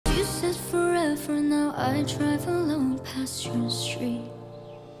I drive alone past your street.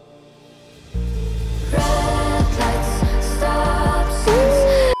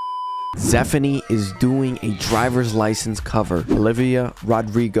 Zephany is doing a driver's license cover. Olivia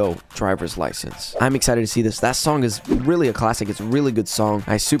Rodrigo, driver's license. I'm excited to see this. That song is really a classic. It's a really good song.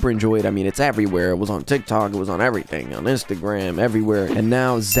 I super enjoy it. I mean, it's everywhere. It was on TikTok. It was on everything. On Instagram, everywhere. And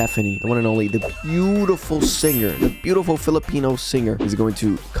now Zephany, the one and only, the beautiful singer, the beautiful Filipino singer, is going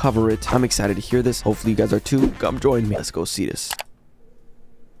to cover it. I'm excited to hear this. Hopefully you guys are too. Come join me. Let's go see this.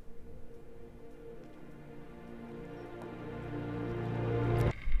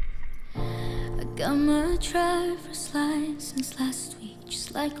 Got my driver's license last week,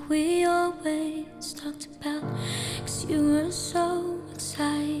 just like we always talked about. Cause you were so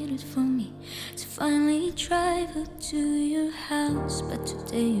excited for me to finally drive up to your house. But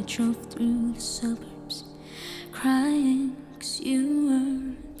today you drove through the suburbs, crying cause you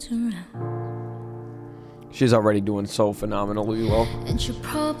weren't around. She's already doing so phenomenally well. And you're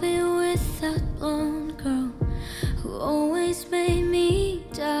probably with that blonde girl who always made me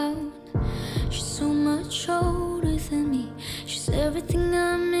down. She's so much older than me. She's everything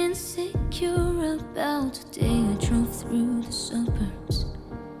I'm insecure about. Today I drove through the suburbs.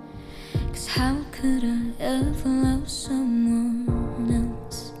 Cause how could I ever love someone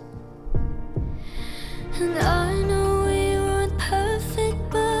else? And I know we weren't perfect,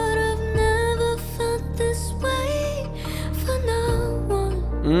 but I've never felt this way for no one.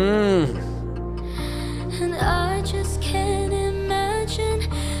 And I just can't imagine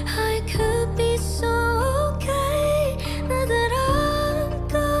I could be so okay now that I'm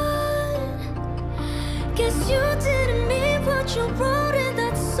gone. Guess you didn't mean what you wrote in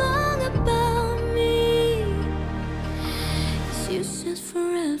that song about me. Cause you said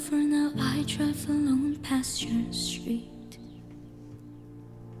forever, now I drive alone past your street.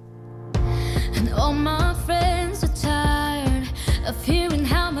 And all my friends are tired of hearing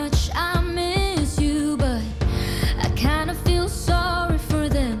how much I miss you, but I kinda feel sorry for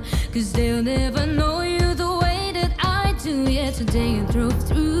them, cause they'll never know you the way that I do. Yeah, today you drove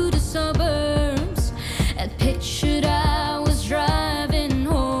through the suburbs and pictured I was driving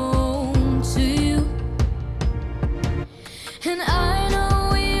home to you. And I know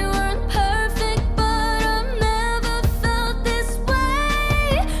we weren't perfect, but I've never felt this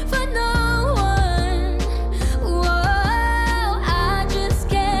way for no one. Whoa, I just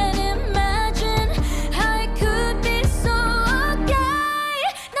can't imagine I could be so okay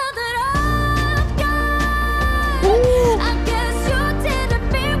now that I'm gone. I guess you didn't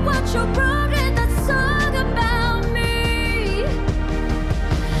mean what you wrote in that song about me.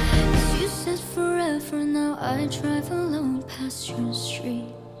 Cause you said forever, now I drive alone past your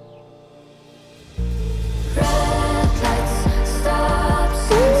street. Red lights, stop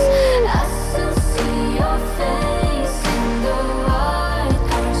signs, I still see your face in the white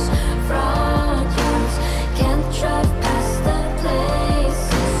cars, front yards. Can't drive past the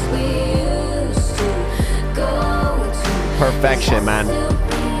places we used to go to. Perfection, man. Still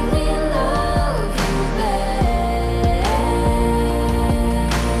really love you, babe.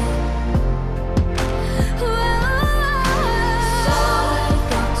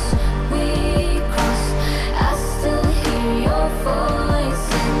 Sidewalks we crossed, I still hear your voice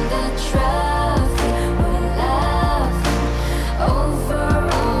in the traffic. We're laughing over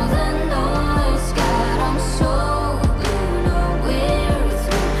all the noise. God, I'm so blue, no, we're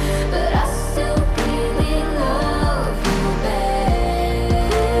through, but I still really love you,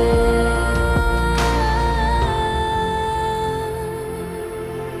 babe.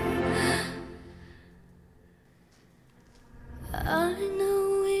 I know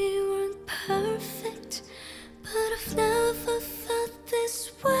we weren't perfect, but I've never felt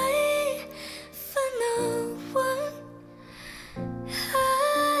this way for no one.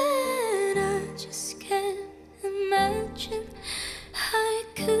 And I just can't imagine I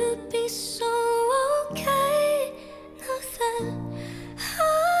could be so okay now that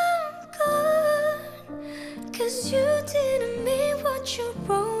I'm gone. Cause you didn't mean what you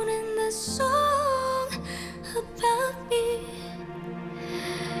wrote in the song about me.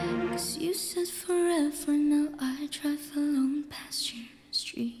 Cause you said forever, now I drive alone past your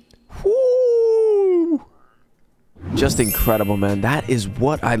street. Woo! Just incredible, man. That is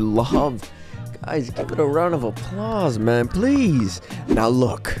what I love. Guys, give it a round of applause, man, please. Now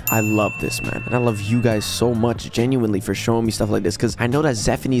look, I love this, man, and I love you guys so much, genuinely, for showing me stuff like this, because I know that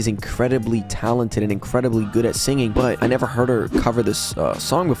Zephany is incredibly talented and incredibly good at singing, but I never heard her cover this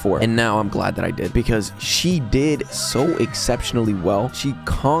song before, and now I'm glad that I did, because she did so exceptionally well. She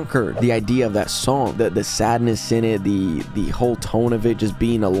conquered the idea of that song, the sadness in it, the whole tone of it, just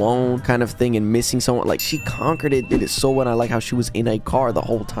being alone kind of thing and missing someone. Like, she conquered it, did it so well. And I like how she was in a car the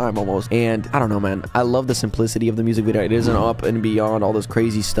whole time almost, and I don't know, man, I love the simplicity of the music video. It isn't up and beyond all this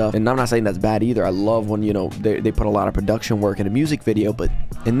crazy stuff, and I'm not saying that's bad either. I love when, you know, they put a lot of production work in a music video, but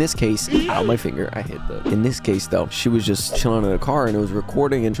in this case, ow, my finger, I hit the, in this case though, she was just chilling in a car and it was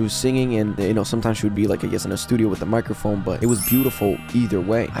recording and she was singing, and you know, sometimes she would be like, I guess, in a studio with a microphone, but it was beautiful either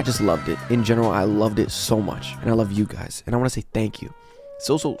way. I just loved it. In general, I loved it so much, and I love you guys, and I want to say thank you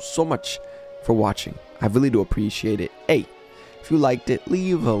so much for watching. I really do appreciate it. Hey, if you liked it,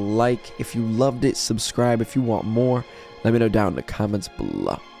 leave a like. If you loved it, subscribe. If you want more, let me know down in the comments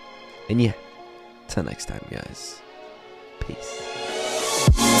below. And yeah, till next time, guys. Peace.